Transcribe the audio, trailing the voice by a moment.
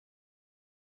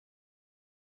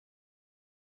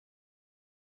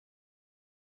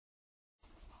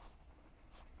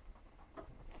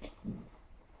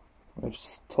I've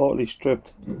totally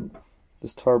stripped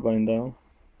this turbine down.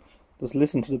 Just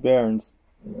listen to the bearings.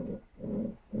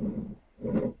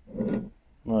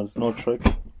 No, there's no trick.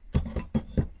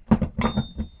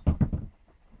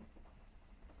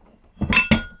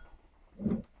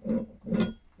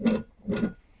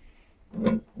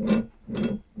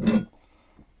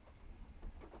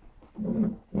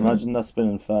 Imagine that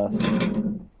spinning fast.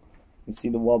 You see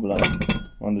the wobble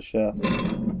on the shaft.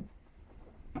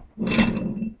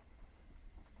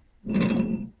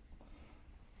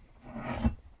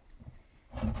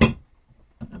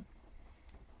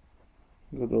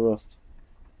 Look at the rust.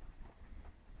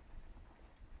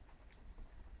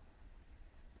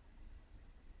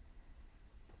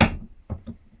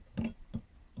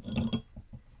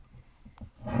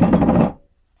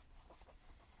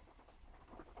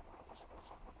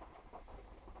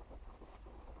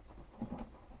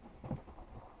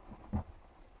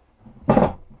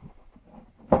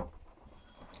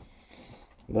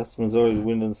 That's Missouri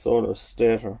wind and solar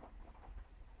stator.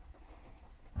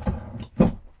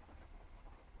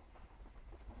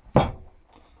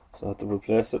 So I have to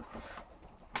replace it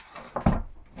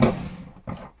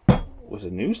with a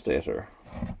new stator.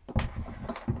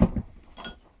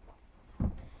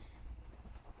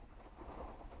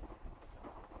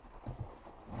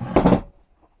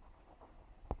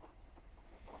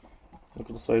 Look at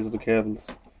the size of the cables.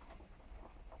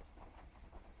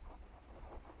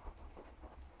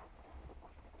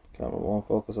 Camera won't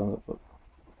focus on it, but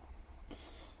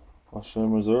I'll show you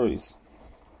Missouri's.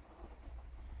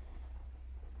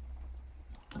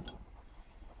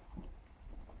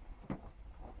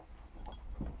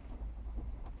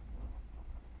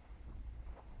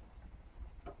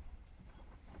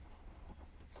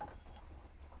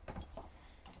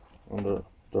 And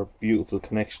their beautiful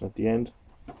connection at the end.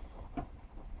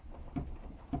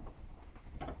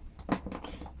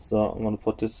 So I'm going to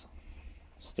put this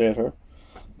stator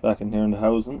back in here in the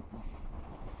housing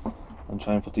and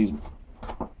try and put these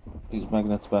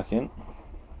magnets back in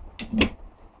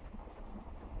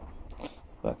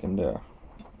there.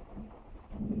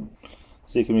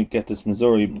 See, can we get this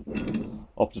Missouri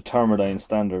up to Thermodyne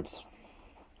standards?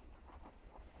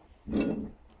 A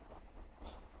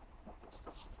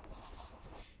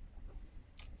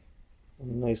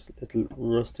nice little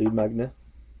rusty magnet.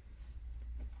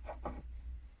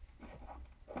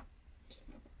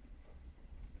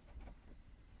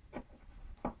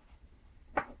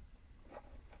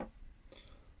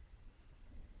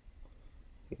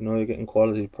 You know you're getting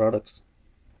quality products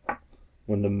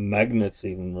when the magnets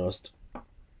even rust.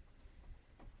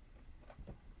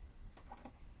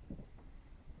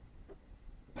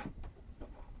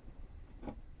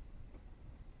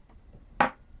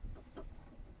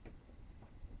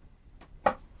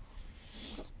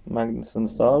 Magnets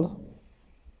installed.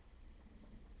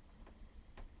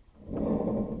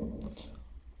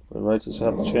 The right is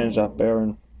have to change that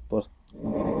bearing, but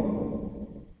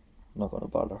I'm not going to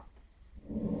bother.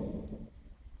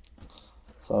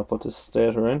 So I'll put this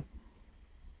stator in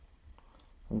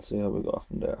and see how we go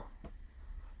from there.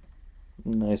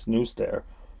 Nice new stator.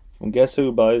 And guess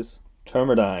who buys?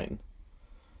 Thermodyne.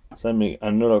 Send me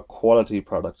another quality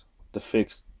product to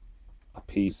fix a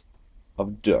piece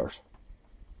of dirt.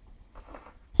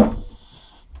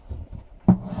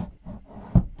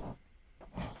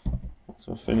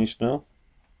 So we're finished now.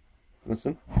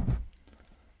 Listen.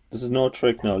 This is no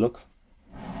trick now, look.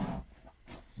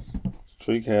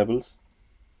 3 cables.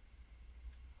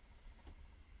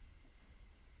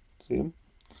 See them?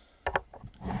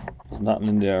 There's nothing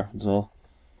in there. There's no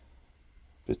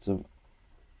bits of,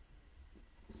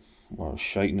 well,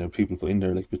 shite that people put in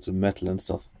there, like bits of metal and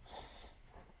stuff.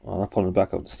 I'm not pulling it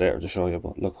back out the stair to show you,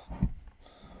 but look.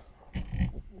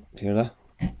 Hear that?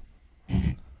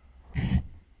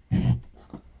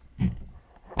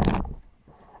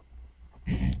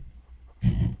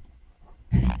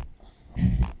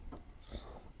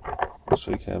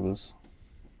 Three cables,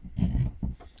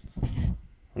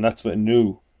 and that's with a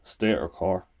new stator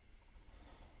core,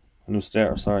 a new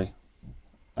stator, sorry.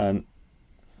 And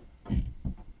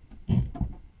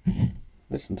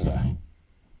listen to that.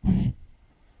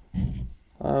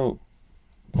 How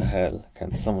the hell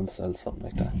can someone sell something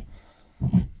like that?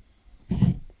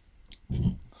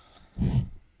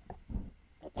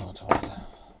 Oh, totally.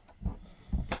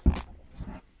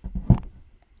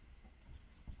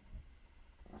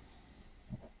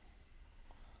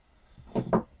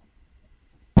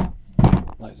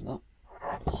 Lighten up.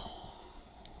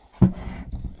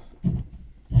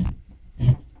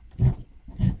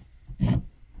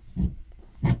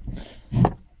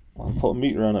 I'll put a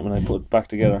meter on it when I put it back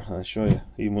together and I'll show you,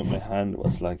 even with my hand, what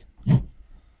it's like.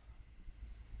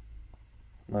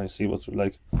 Now you see what's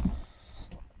like.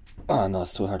 Ah, no,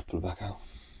 it's too hard to pull it back out.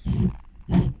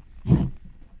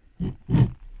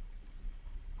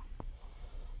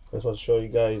 I just want to show you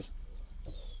guys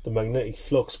the magnetic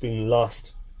flux being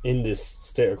lost in this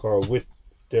stator core with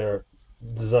their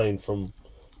design from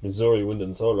Missouri Wind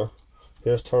and Solar.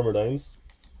 Here's Thermodyne's.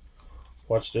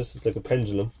 Watch this, it's like a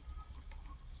pendulum.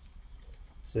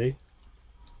 See?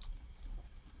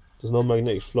 There's no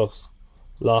magnetic flux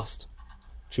lost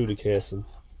through the casing.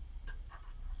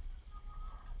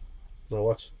 Now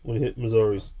watch when you hit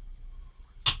Missouri's.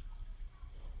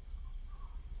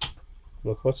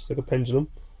 Look, watch, it's like a pendulum.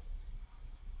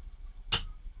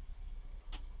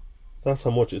 That's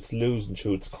how much it's losing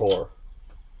through its core.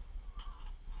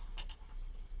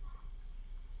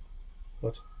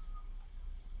 What?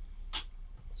 It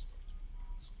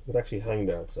would actually hang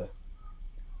there, I'd say.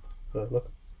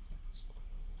 Look.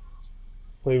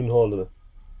 Not even holding it.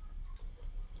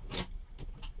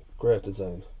 Great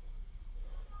design.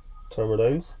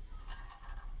 Thermodynes.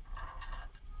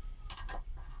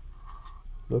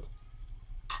 Look.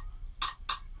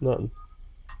 Nothing.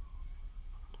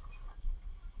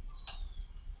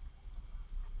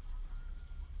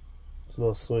 There's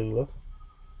no swing, look.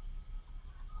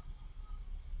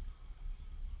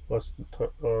 Watch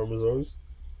our Missouri's.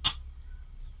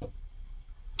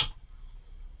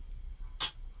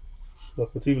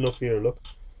 Look, it's even up here, look.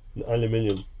 In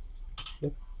aluminium.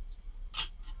 Look.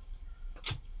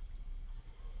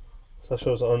 So that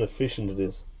shows how inefficient it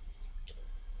is.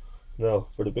 Now,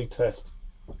 for the big test,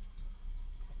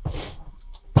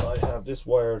 I have this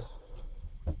wired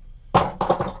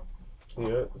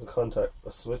here. It's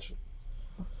a switch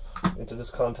into this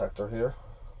contactor here.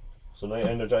 So now I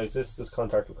energize this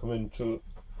contactor will come in through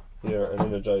here and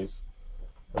energize,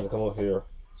 and it'll come out here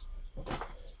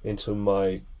into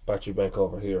my battery bank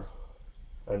over here.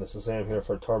 And it's the same here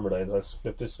for Thermodynes. I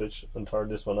flip this switch and turn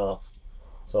this one off,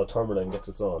 so Thermodyne gets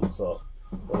its on. So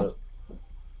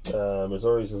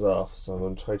Missouri's is off, so I'm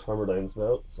going to try Thermodynes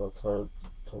now. So I'll turn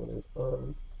Thermodynes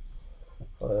on,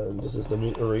 and this is the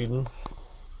meter reading.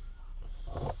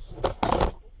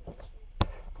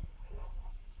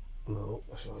 No,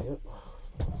 I'll show you.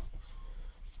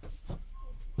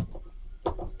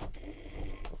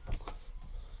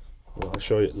 Well, I'll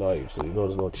show you it live so you know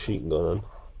there's no cheating going on.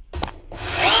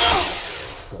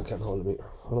 I can't hold the meter.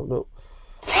 Hold up, no.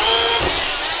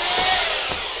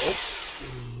 Oh,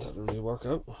 that didn't really work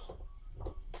out.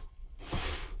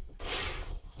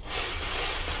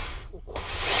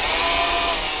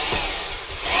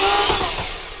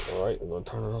 Alright, I'm going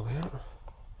to turn it over here.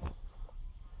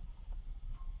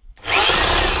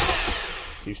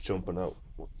 Keeps jumping out.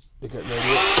 You get an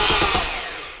idea?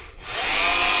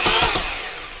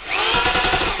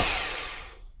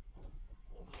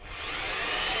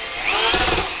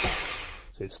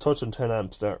 See, it's touching 10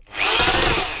 amps there.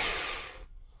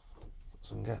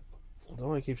 So I can get. I don't know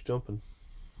why it keeps jumping.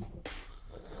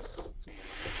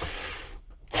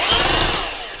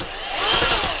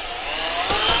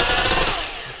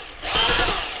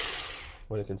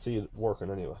 Well, you can see it working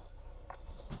anyway.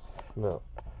 No.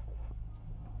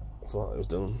 That's what I was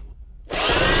doing.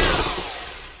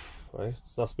 Right,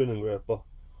 it's not spinning great, but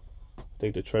I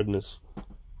think the threading is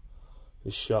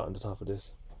shot on the top of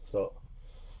this. So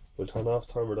we'll turn off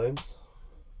Thermodynes,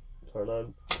 turn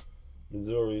on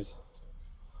Missouri's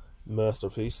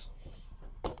masterpiece.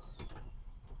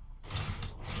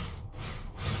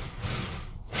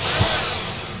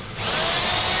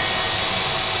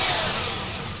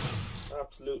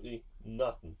 Absolutely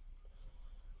nothing.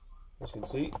 As you can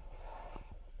see,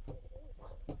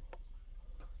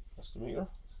 that's the meter.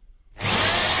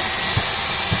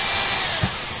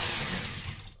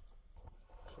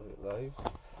 Show it live.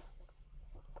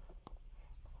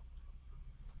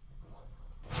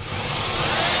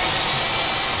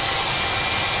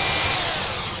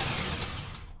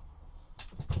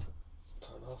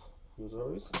 Turn off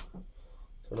Missouri's.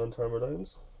 Turn on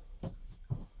Thermodynes.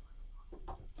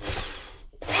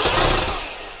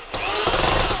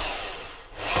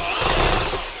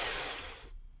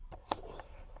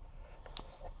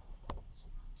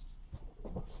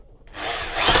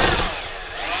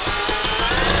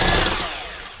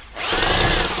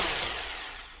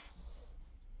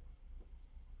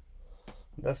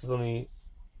 This is only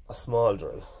a small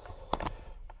drill.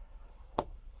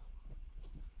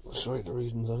 I'll show you the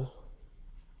readings on it.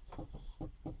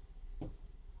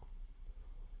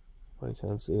 I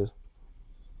can't see it.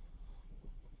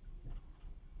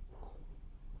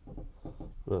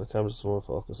 No, the camera just won't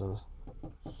focus on it.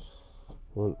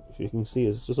 Well, if you can see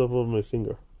it, it's just up over my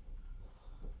finger.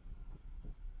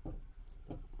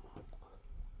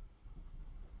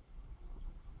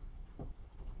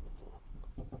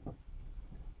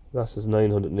 That says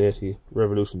 980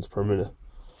 revolutions per minute.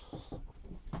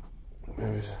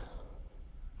 Maybe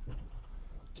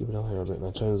keep it out here a bit and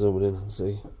I'll try and zoom it in and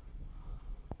see.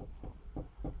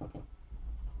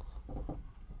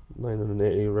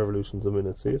 980 revolutions a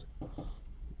minute, see it?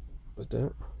 Like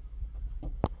that.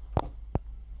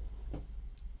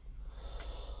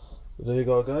 So there you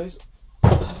go, guys.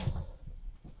 I've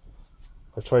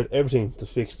tried everything to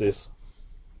fix this.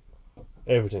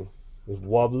 Everything. It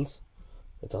wobbles,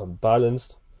 it's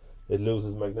unbalanced, it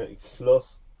loses magnetic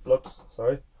flux,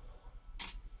 sorry.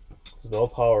 There's no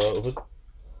power out of it,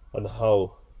 and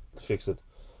how to fix it.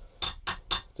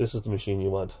 This is the machine you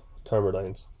want,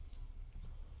 Thermodynes.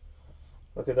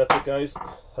 Okay, that's it, guys.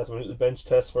 That's my little bench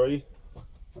test for you.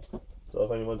 So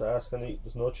if anyone to ask any,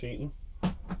 there's no cheating.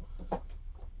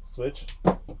 Switch,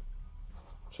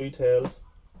 3 tails,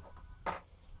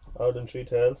 out in 3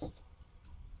 tails,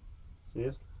 see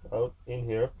it? Out in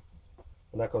here,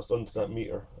 and that goes down to that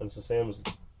meter, and it's the same as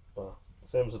the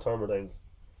Thermodynes.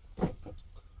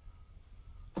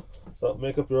 So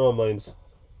make up your own minds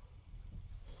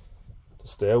to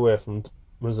stay away from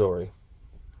Missouri.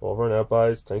 Over and out,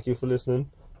 guys. Thank you for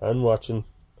listening and watching,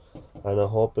 and I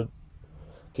hope it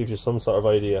gives you some sort of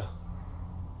idea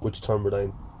which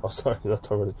Thermodyne, oh sorry, not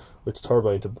Thermodyne, which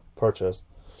turbine to purchase.